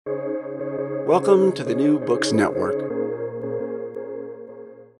Welcome to the New Books Network.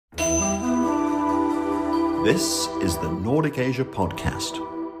 This is the Nordic Asia Podcast.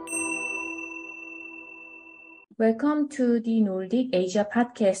 Welcome to the Nordic Asia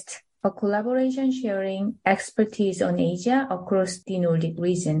Podcast, a collaboration sharing expertise on Asia across the Nordic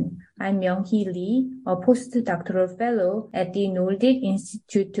region. I'm Myung-hee Lee, a postdoctoral fellow at the Nordic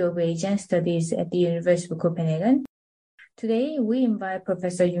Institute of Asian Studies at the University of Copenhagen. Today, we invite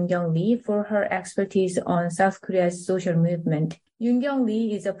Professor Yoon-kyung Lee for her expertise on South Korea's social movement. Yoon-kyung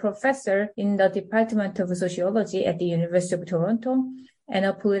Lee is a professor in the Department of Sociology at the University of Toronto and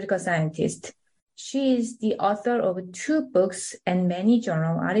a political scientist. She is the author of 2 books and many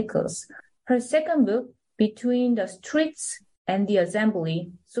journal articles. Her second book, Between the Streets and the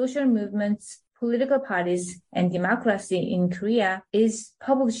Assembly, Social Movements, Political Parties, and Democracy in Korea, is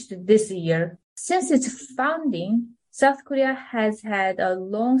published this year. Since its founding, South Korea has had a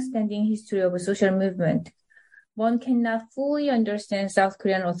long-standing history of a social movement. One cannot fully understand South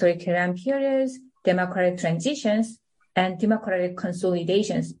Korean authoritarian periods, democratic transitions, and democratic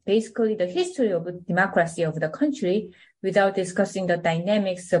consolidations, basically the history of democracy of the country, without discussing the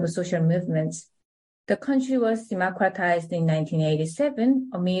dynamics of social movements. The country was democratized in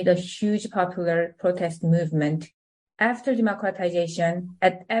 1987 amid a huge popular protest movement. After democratization,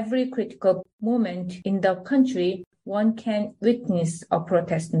 at every critical moment in the country, one can witness a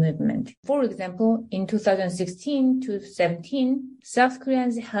protest movement. For example, in 2016 to 17, South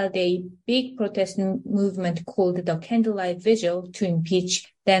Koreans held a big protest movement called the Candlelight Vigil to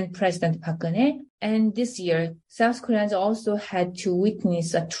impeach then President Park Geun-hye. And this year, South Koreans also had to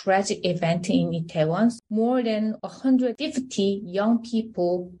witness a tragic event in Itaewon. More than 150 young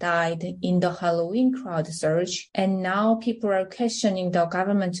people died in the Halloween crowd surge, and now people are questioning the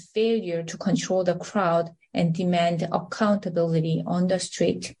government's failure to control the crowd and demand accountability on the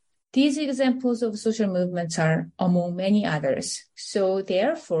street. These examples of social movements are among many others. So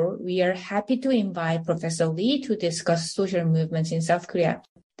therefore, we are happy to invite Professor Lee to discuss social movements in South Korea.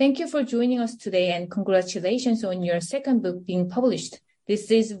 Thank you for joining us today, and congratulations on your second book being published.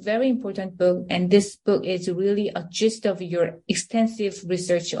 This is a very important book, and this book is really a gist of your extensive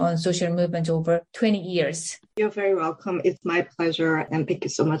research on social movements over 20 years. You're very welcome. It's my pleasure, and thank you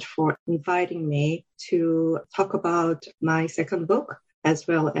so much for inviting me to talk about my second book, as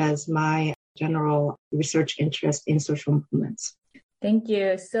well as my general research interest in social movements. Thank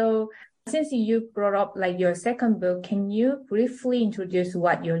you. So since you brought up your second book, can you briefly introduce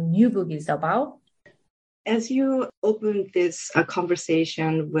what your new book is about? As you opened this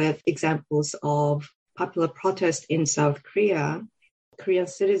conversation with examples of popular protest in South Korea, Korean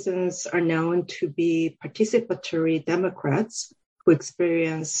citizens are known to be participatory Democrats who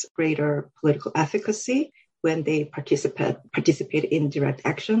experience greater political efficacy when they participate in direct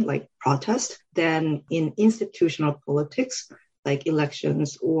action like protest than in institutional politics like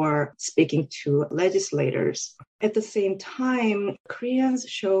elections or speaking to legislators. At the same time, Koreans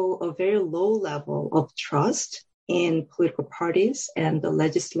show a very low level of trust in political parties and the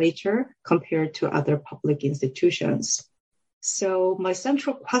legislature compared to other public institutions. So my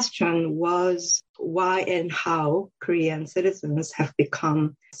central question was why and how Korean citizens have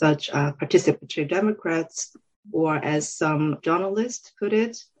become such participatory Democrats, or as some journalists put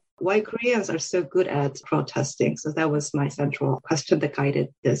it, why Koreans are so good at protesting. So that was my central question that guided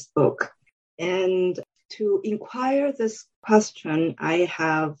this book. And to inquire this question, I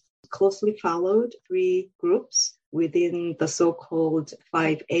have closely followed 3 groups within the so-called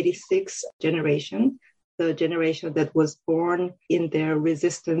 586 generation, the generation that was born in their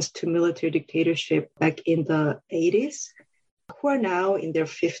resistance to military dictatorship back in the 80s, who are now in their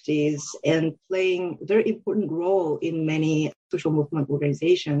 50s and playing a very important role in many social movement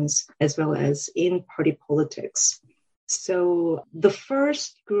organizations, as well as in party politics. So the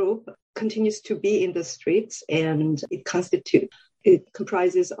first group continues to be in the streets, and it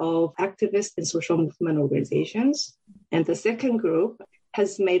comprises of activists and social movement organizations. And the second group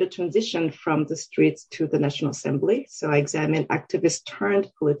has made a transition from the streets to the National Assembly. So I examined activists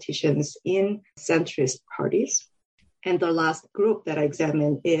turned politicians in centrist parties. And the last group that I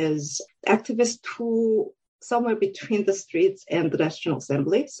examined is activists who somewhere between the streets and the National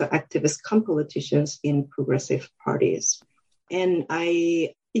Assembly. So activists come politicians in progressive parties. And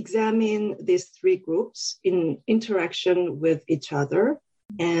I examine these 3 groups in interaction with each other.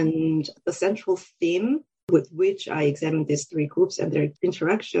 And the central theme with which I examine these 3 groups and their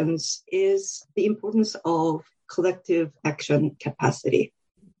interactions is the importance of collective action capacity.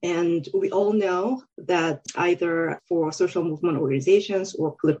 And we all know that either for social movement organizations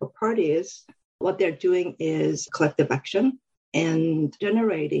or political parties, what they're doing is collective action. And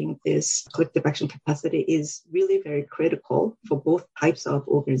generating this collective action capacity is really very critical for both types of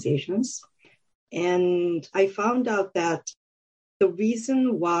organizations. And I found out that the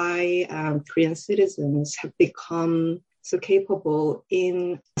reason why Korean citizens have become so capable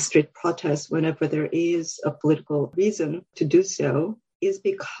in street protests whenever there is a political reason to do so is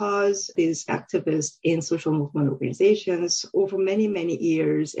because these activists in social movement organizations over many, many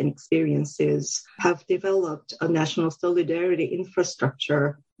years and experiences have developed a national solidarity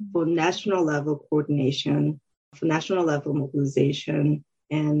infrastructure for national level coordination, for national level mobilization,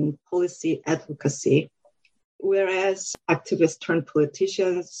 and policy advocacy. Whereas activists turn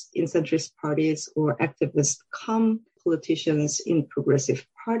politicians in centrist parties or activists become politicians in progressive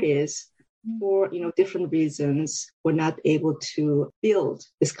parties, for different reasons, were not able to build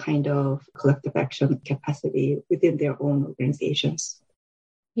this kind of collective action capacity within their own organizations.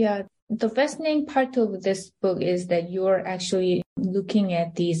 Yeah, the fascinating part of this book is that you're actually looking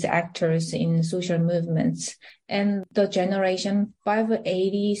at these actors in social movements and the generation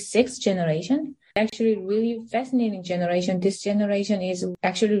 586 generation. Actually, really fascinating generation. This generation is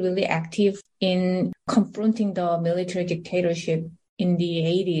actually really active in confronting the military dictatorship in the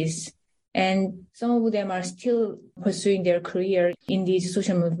 80s. And some of them are still pursuing their career in these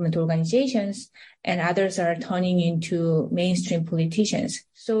social movement organizations, and others are turning into mainstream politicians.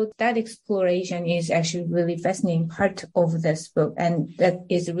 So that exploration is actually really fascinating part of this book, and that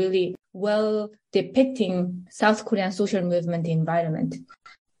is really well depicting South Korean social movement environment.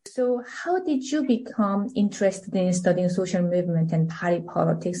 So how did you become interested in studying social movement and party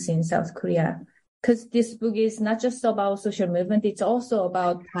politics in South Korea? Because this book is not just about social movement, it's also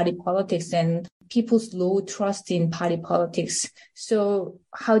about party politics and people's low trust in party politics. So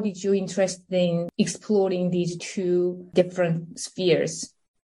how did you interested in exploring these two different spheres?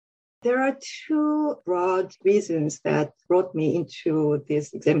 There are two broad reasons that brought me into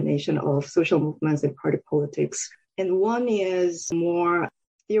this examination of social movements and party politics. And one is more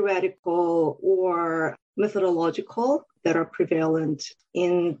theoretical or methodological that are prevalent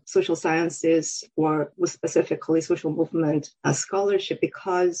in social sciences or specifically social movement scholarship,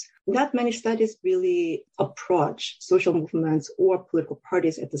 because not many studies really approach social movements or political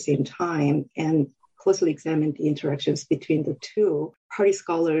parties at the same time and closely examine the interactions between the two. Party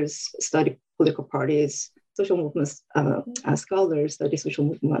scholars study political parties, social movements scholars study social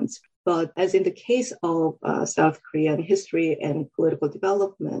movements. But as in the case of South Korean history and political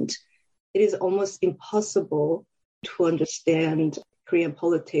development, it is almost impossible to understand Korean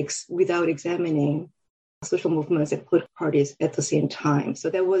politics without examining social movements and political parties at the same time. So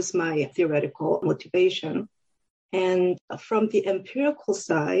that was my theoretical motivation. And from the empirical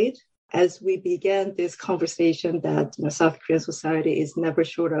side, as we began this conversation that South Korean society is never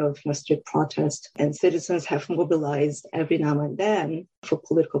short of street protest, and citizens have mobilized every now and then for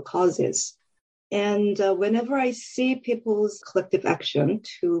political causes. And whenever I see people's collective action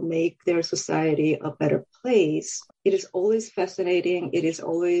to make their society a better place, it is always fascinating. It is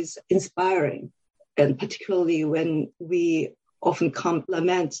always inspiring. And particularly when we often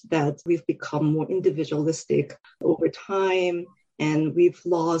lament that we've become more individualistic over time and we've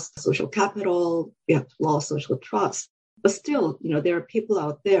lost social capital, we have lost social trust. But still, there are people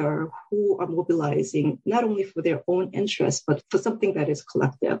out there who are mobilizing not only for their own interests, but for something that is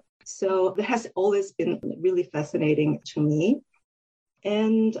collective. So that has always been really fascinating to me.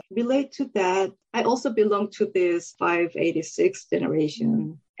 And relate to that, I also belong to this 586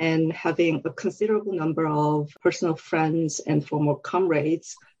 generation, and having a considerable number of personal friends and former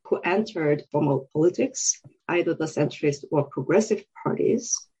comrades who entered formal politics, either the centrist or progressive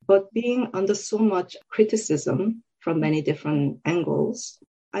parties, but being under so much criticism from many different angles,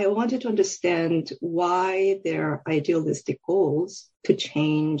 I wanted to understand why their idealistic goals to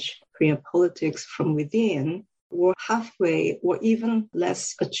change Korean politics from within were halfway or even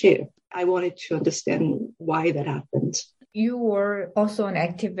less achieved. I wanted to understand why that happened. You were also an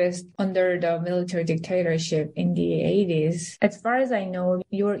activist under the military dictatorship in the 80s. As far as I know,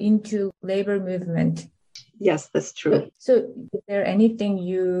 you were into labor movement. Yes, that's true. So is there anything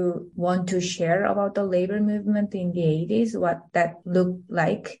you want to share about the labor movement in the 80s, what that looked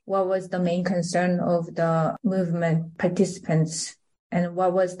like? What was the main concern of the movement participants? And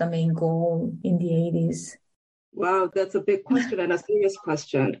what was the main goal in the 80s? Wow, that's a big question and a serious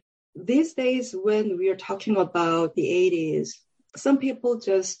question. These days, when we are talking about the 80s, some people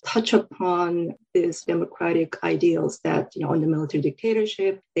just touch upon these democratic ideals that, under military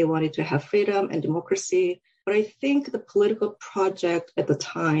dictatorship, they wanted to have freedom and democracy. But I think the political project at the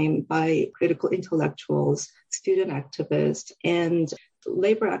time by critical intellectuals, student activists, and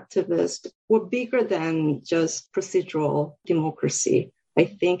labor activists were bigger than just procedural democracy. I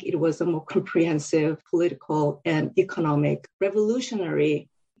think it was a more comprehensive political and economic revolutionary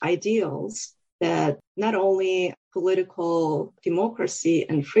ideals that not only political democracy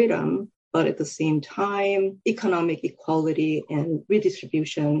and freedom, but at the same time, economic equality and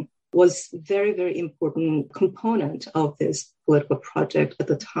redistribution was very, very important component of this political project at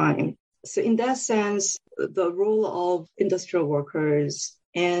the time. So in that sense, the role of industrial workers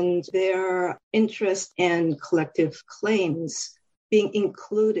and their interest and collective claims being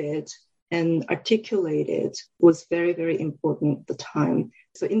included and articulated was very, very important at the time.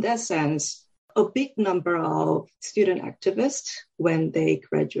 So in that sense, a big number of student activists, when they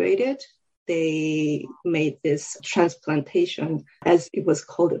graduated, they made this transplantation, as it was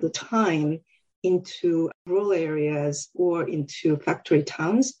called at the time, into rural areas or into factory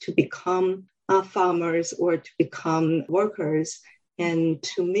towns to become farmers or to become workers and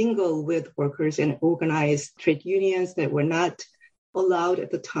to mingle with workers and organize trade unions that were not allowed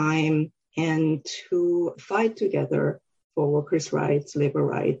at the time and to fight together for workers' rights, labor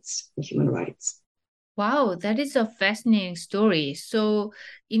rights, and human rights. Wow, that is a fascinating story. So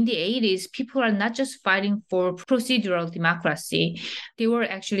in the 80s, people are not just fighting for procedural democracy, they were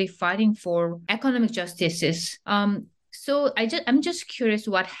actually fighting for economic justices. So I'm just curious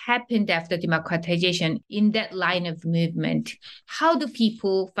what happened after democratization in that line of movement. How do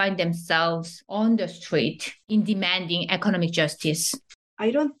people find themselves on the street in demanding economic justice? I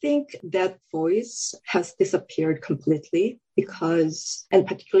don't think that voice has disappeared completely because, and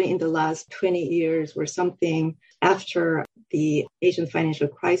particularly in the last 20 years or something after the Asian financial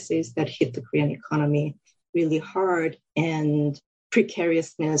crisis that hit the Korean economy really hard and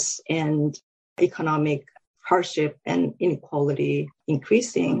precariousness and economic hardship and inequality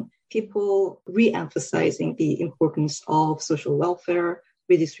increasing, people re-emphasizing the importance of social welfare,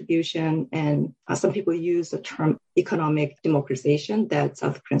 redistribution, and some people use the term economic democratization that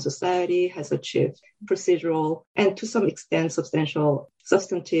South Korean society has achieved procedural and to some extent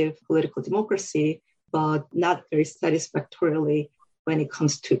substantive political democracy, but not very satisfactorily when it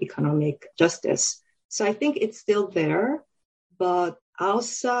comes to economic justice. So I think it's still there, but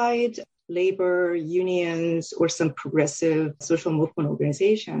outside labor unions or some progressive social movement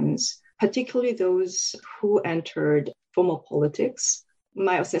organizations, particularly those who entered formal politics,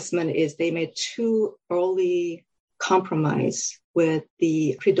 my assessment is they made too early compromise with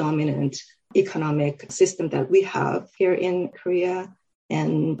the predominant economic system that we have here in Korea.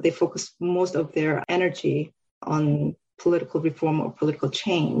 And they focus most of their energy on political reform or political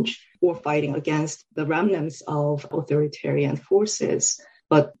change or fighting against the remnants of authoritarian forces,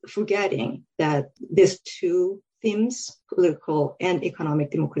 but forgetting that these two themes, political and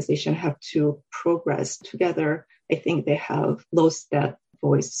economic democratization, have to progress together. I think they have lost that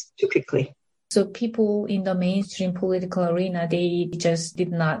voice too quickly. So people in the mainstream political arena, they just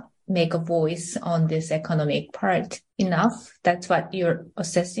did not make a voice on this economic part enough. That's what you're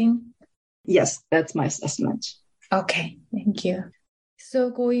assessing? Yes, that's my assessment. Okay, thank you.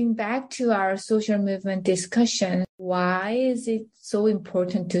 So going back to our social movement discussion, why is it so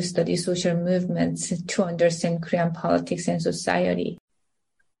important to study social movements to understand Korean politics and society?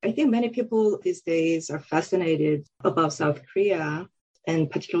 I think many people these days are fascinated about South Korea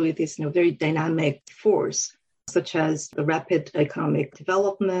and particularly this very dynamic force, such as the rapid economic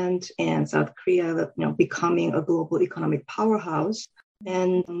development and South Korea becoming a global economic powerhouse.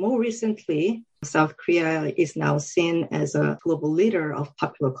 And more recently, South Korea is now seen as a global leader of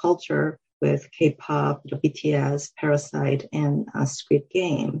popular culture with K-pop, BTS, Parasite, and Squid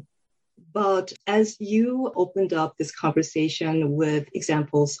Game. But as you opened up this conversation with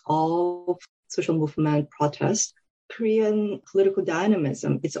examples of social movement protest, Korean political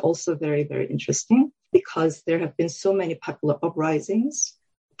dynamism is also very, very interesting because there have been so many popular uprisings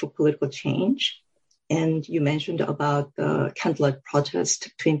for political change. And you mentioned about the candlelight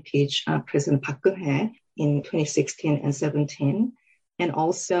protest to impeach President Park Geun-hye in 2016 and 17. And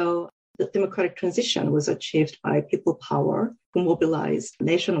also the democratic transition was achieved by people power who mobilized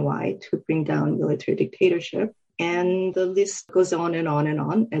nationwide to bring down military dictatorship. And the list goes on and on and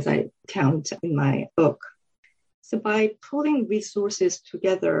on, as I count in my book. So by pulling resources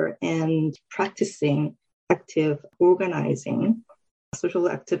together and practicing active organizing, social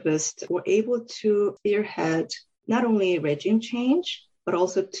activists were able to spearhead not only regime change, but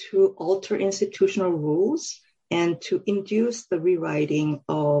also to alter institutional rules and to induce the rewriting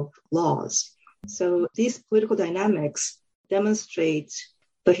of laws. So these political dynamics demonstrate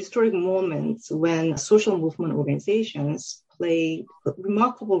the historic moments when social movement organizations played a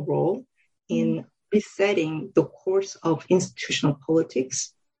remarkable role in resetting the course of institutional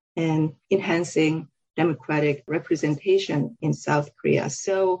politics and enhancing democratic representation in South Korea.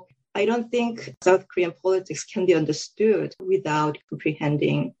 So I don't think South Korean politics can be understood without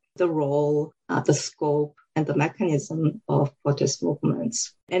comprehending the role, the scope, and the mechanism of protest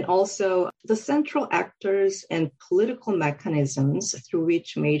movements. And also the central actors and political mechanisms through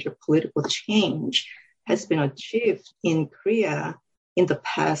which major political change has been achieved in Korea in the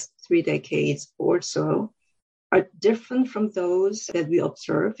past 3 decades or so are different from those that we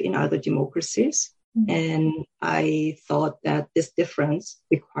observe in other democracies. And I thought that this difference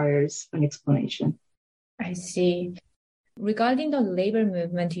requires an explanation. I see. Regarding the labor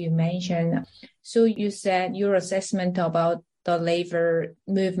movement you mentioned, so you said your assessment about the labor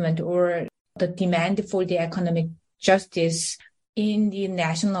movement or the demand for the economic justice in the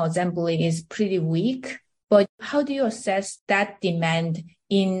National Assembly is pretty weak. But how do you assess that demand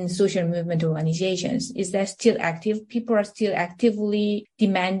in social movement organizations? Is that still active? People are still actively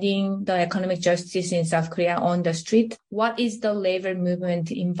demanding the economic justice in South Korea on the street. What is the labor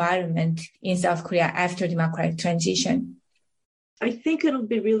movement environment in South Korea after democratic transition? I think it'll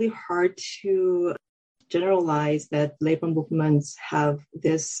be really hard to generalize that labor movements have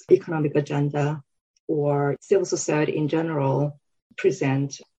this economic agenda or civil society in general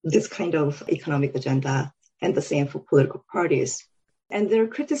present this kind of economic agenda, and the same for political parties. And there are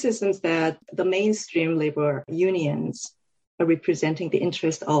criticisms that the mainstream labor unions are representing the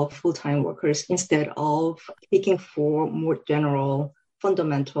interest of full-time workers instead of speaking for more general,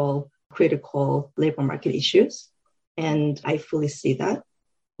 fundamental, critical labor market issues. And I fully see that.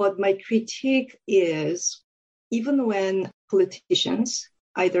 But my critique is, even when politicians,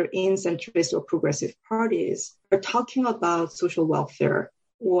 either in centrist or progressive parties, are talking about social welfare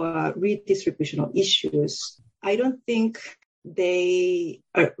or redistributional issues, I don't think they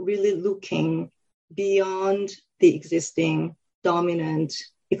are really looking beyond the existing dominant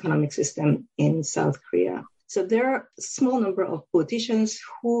economic system in South Korea. So there are a small number of politicians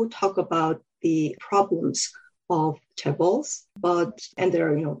who talk about the problems of chaebols, and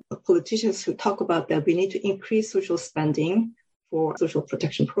there are politicians who talk about that we need to increase social spending for social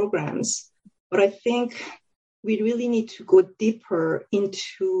protection programs. But I think we really need to go deeper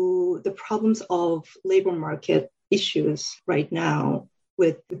into the problems of labor market issues right now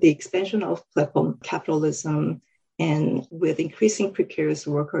with the expansion of platform capitalism and with increasing precarious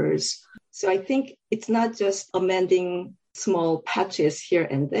workers. So I think it's not just amending small patches here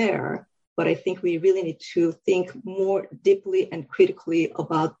and there, but I think we really need to think more deeply and critically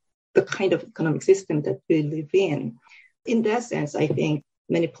about the kind of economic system that we live in. In that sense, I think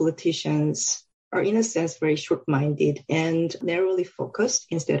many politicians are, in a sense, very short-minded and narrowly focused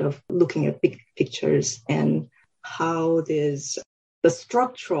instead of looking at big pictures and how the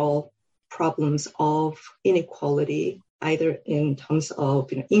structural problems of inequality, either in terms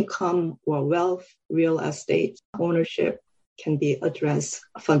of income or wealth, real estate ownership, can be addressed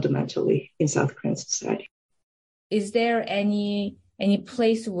fundamentally in South Korean society. Is there any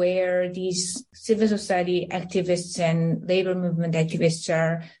place where these civil society activists and labor movement activists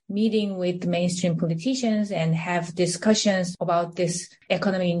are meeting with mainstream politicians and have discussions about this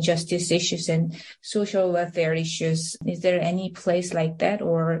economic injustice issues and social welfare issues? Is there any place like that,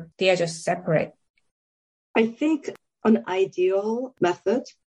 or they are just separate? I think an ideal method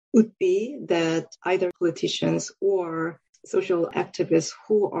would be that either politicians or social activists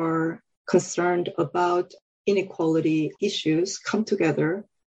who are concerned about inequality issues come together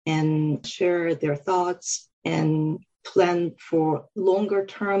and share their thoughts and plan for longer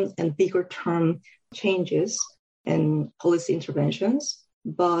term and bigger term changes and policy interventions.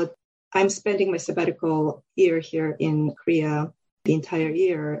 But I'm spending my sabbatical year here in Korea the entire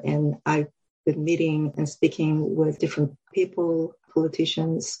year, and I've been meeting and speaking with different people,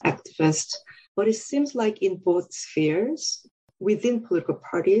 politicians, activists. But it seems like in both spheres, within political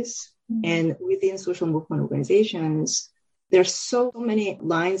parties and within social movement organizations, there are so many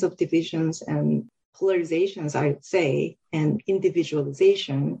lines of divisions and polarizations, I would say, and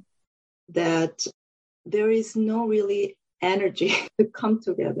individualization that there is no really energy to come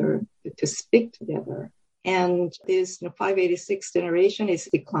together, to speak together. And this 586 generation is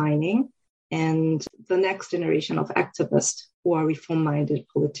declining, and the next generation of activists who are reform-minded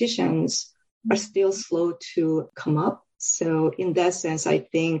politicians are still slow to come up. So in that sense, I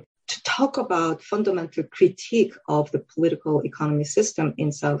think to talk about fundamental critique of the political economy system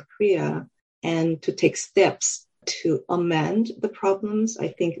in South Korea and to take steps to amend the problems, I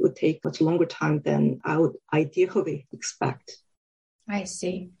think it would take much longer time than I would ideally expect. I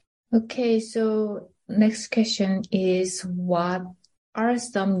see. Okay, so next question is, what are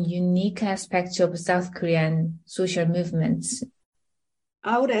some unique aspects of South Korean social movements?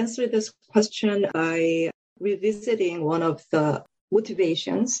 I would answer this question by revisiting one of the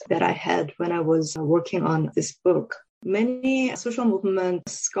motivations that I had when I was working on this book. Many social movement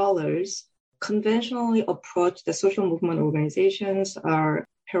scholars conventionally approach the social movement organizations are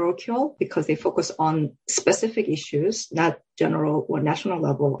parochial because they focus on specific issues, not general or national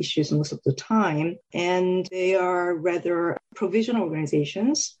level issues most of the time. And they are rather provisional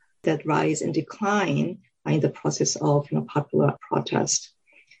organizations that rise and decline in the process of popular protest.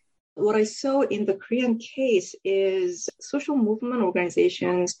 What I saw in the Korean case is social movement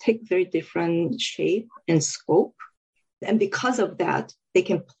organizations take very different shape and scope. And because of that, they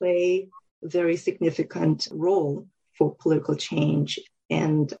can play a very significant role for political change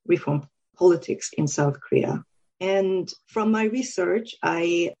and reform politics in South Korea. And from my research,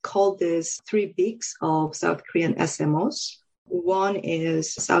 I call this 3 bigs of South Korean SMOs. One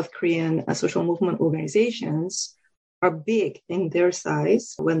is South Korean social movement organizations are big in their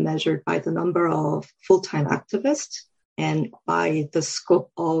size when measured by the number of full-time activists and by the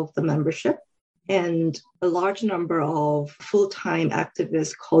scope of the membership. And a large number of full-time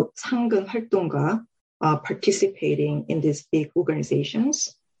activists called 상근 활동가 participating in these big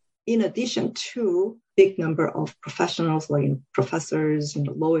organizations, in addition to big number of professionals like professors,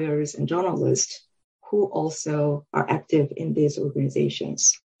 lawyers, and journalists who also are active in these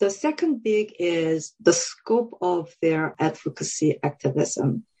organizations. The second big is the scope of their advocacy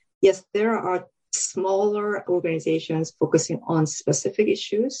activism. Yes, there are smaller organizations focusing on specific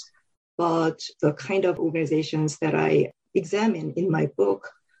issues, but the kind of organizations that I examine in my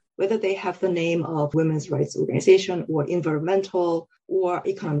book, whether they have the name of women's rights organization or environmental or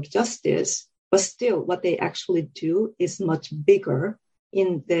economic justice, but still what they actually do is much bigger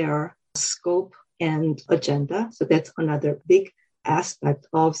in their scope and agenda. So that's another big aspect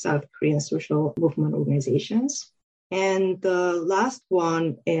of South Korean social movement organizations. And the last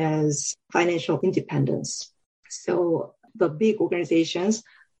one is financial independence. So the big organizations,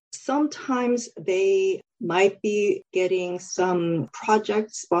 sometimes they might be getting some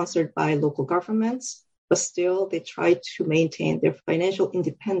projects sponsored by local governments, but still they try to maintain their financial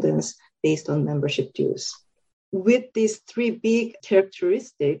independence based on membership dues. With these 3 big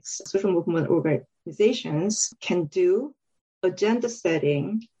characteristics, social movement organizations can do agenda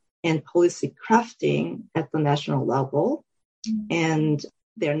setting and policy crafting at the national level. And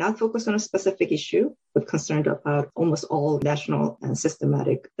they're not focused on a specific issue, but concerned about almost all national and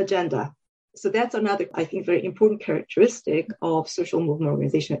systematic agenda. So that's another, I think, very important characteristic of social movement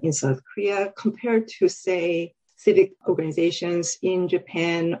organization in South Korea compared to, say, civic organizations in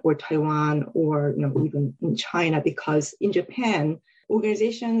Japan or Taiwan or even in China, because in Japan,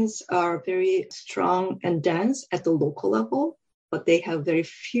 organizations are very strong and dense at the local level, but they have very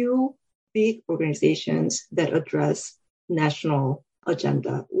few big organizations that address national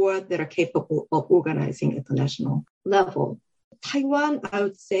agenda or that are capable of organizing at the national level. Taiwan, I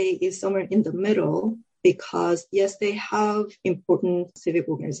would say, is somewhere in the middle because, yes, they have important civic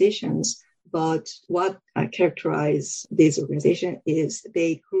organizations, but what characterizes these organizations is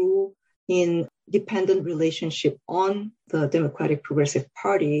they grew in dependent relationship on the Democratic Progressive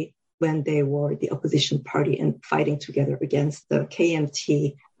Party when they were the opposition party and fighting together against the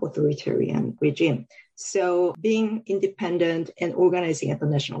KMT authoritarian regime. So being independent and organizing at the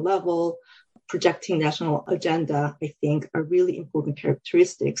national level, projecting national agenda, I think are really important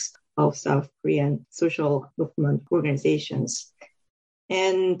characteristics of South Korean social movement organizations.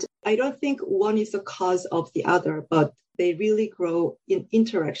 And I don't think one is the cause of the other, but they really grow in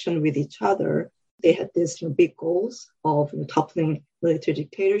interaction with each other. They had these big goals of toppling military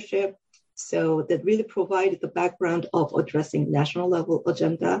dictatorship. So that really provided the background of addressing national level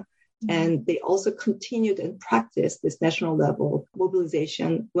agenda. And they also continued and practiced this national level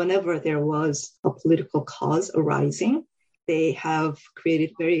mobilization whenever there was a political cause arising. They have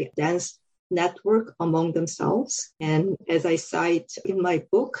created very dense network among themselves. And as I cite in my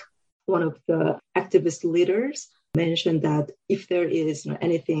book, one of the activist leaders mentioned that if there is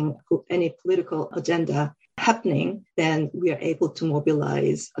any political agenda happening, then we are able to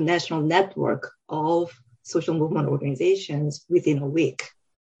mobilize a national network of social movement organizations within a week.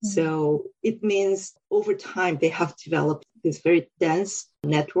 So it means over time, they have developed this very dense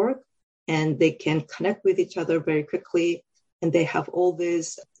network and they can connect with each other very quickly. And they have all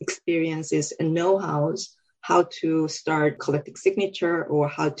these experiences and know-hows, how to start collecting signature or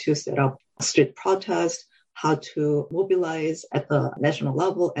how to set up a street protest, how to mobilize at the national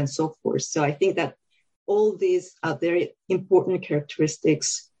level and so forth. So I think that all these are very important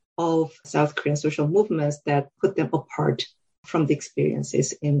characteristics of South Korean social movements that put them apart from the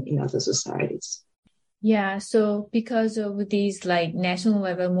experiences in other societies. Yeah, so because of these like national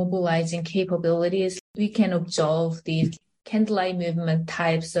level mobilizing capabilities, we can observe these candlelight movement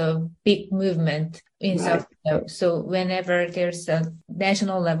types of big movement in South Korea. So whenever there's a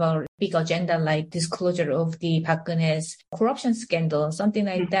national level big agenda like disclosure of the Park Geun-hye's corruption scandal, something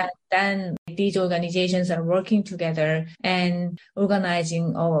like that, then these organizations are working together and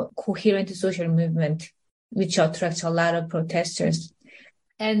organizing a coherent social movement, which attracts a lot of protesters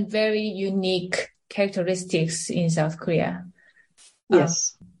and very unique characteristics in South Korea.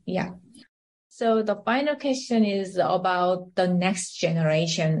 Yes. Yeah. So the final question is about the next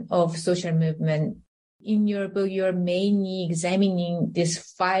generation of social movement. In your book, you're mainly examining this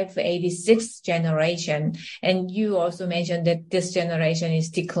 586 generation, and you also mentioned that this generation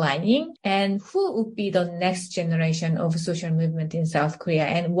is declining. And who would be the next generation of social movement in South Korea?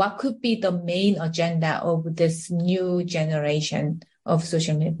 And what could be the main agenda of this new generation of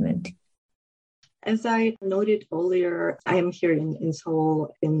social movement? As I noted earlier, I am here in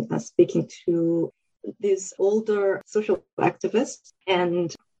Seoul in speaking to these older social activists,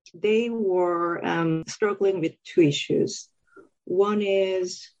 and they were struggling with two issues. One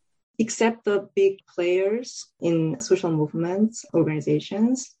is, except the big players in social movements,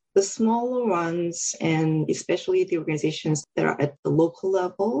 organizations, the smaller ones, and especially the organizations that are at the local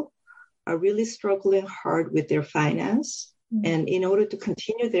level, are really struggling hard with their finance. And in order to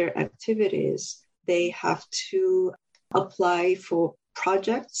continue their activities, they have to apply for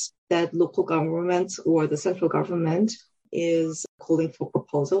projects that local government or the central government is calling for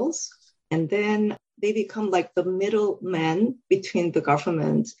proposals. And then they become like the middleman between the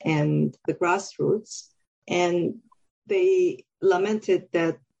government and the grassroots. And they lamented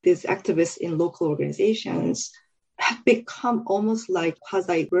that these activists in local organizations have become almost like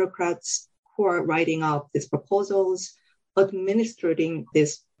quasi-bureaucrats who are writing up these proposals, administrating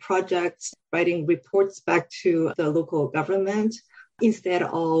these projects, writing reports back to the local government, instead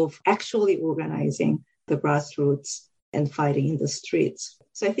of actually organizing the grassroots and fighting in the streets.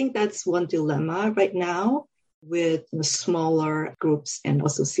 So I think that's one dilemma right now with smaller groups and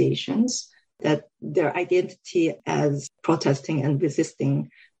associations, that their identity as protesting and resisting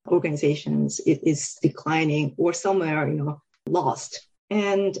organizations is declining or somewhere, lost.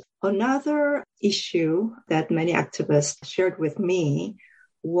 And another issue that many activists shared with me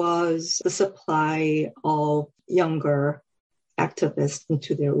was the supply of younger activists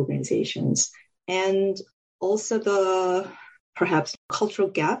into their organizations, and also the perhaps cultural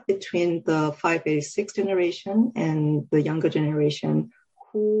gap between the 586 generation and the younger generation,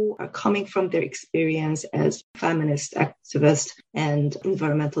 who are coming from their experience as feminist activists and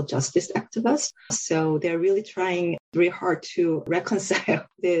environmental justice activists. So they're really trying very hard to reconcile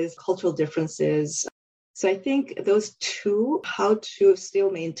these cultural differences. So I think those two, how to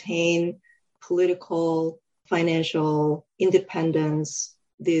still maintain political, financial independence,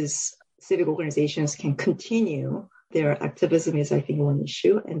 these civic organizations can continue their activism is, I think, one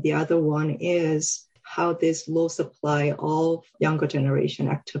issue. And the other one is how this low supply of younger generation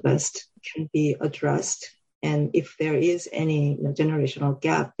activists can be addressed. And if there is any generational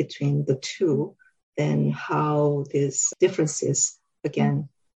gap between the two, then how these differences, again,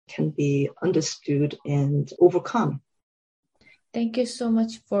 can be understood and overcome. Thank you so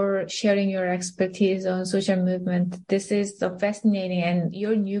much for sharing your expertise on social movement. This is so fascinating, and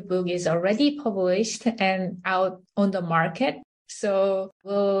your new book is already published and out on the market. So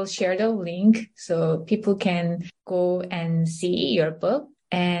we'll share the link so people can go and see your book.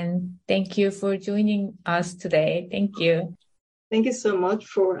 And thank you for joining us today. Thank you. Thank you so much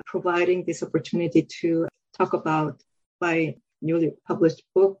for providing this opportunity to talk about my newly published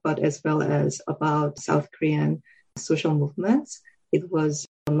book, but as well as about South Korean social movements. It was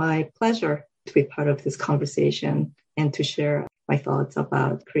my pleasure to be part of this conversation and to share my thoughts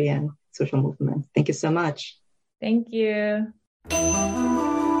about Korean social movement. Thank you so much. Thank you. You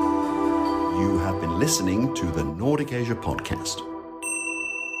have been listening to the Nordic Asia Podcast.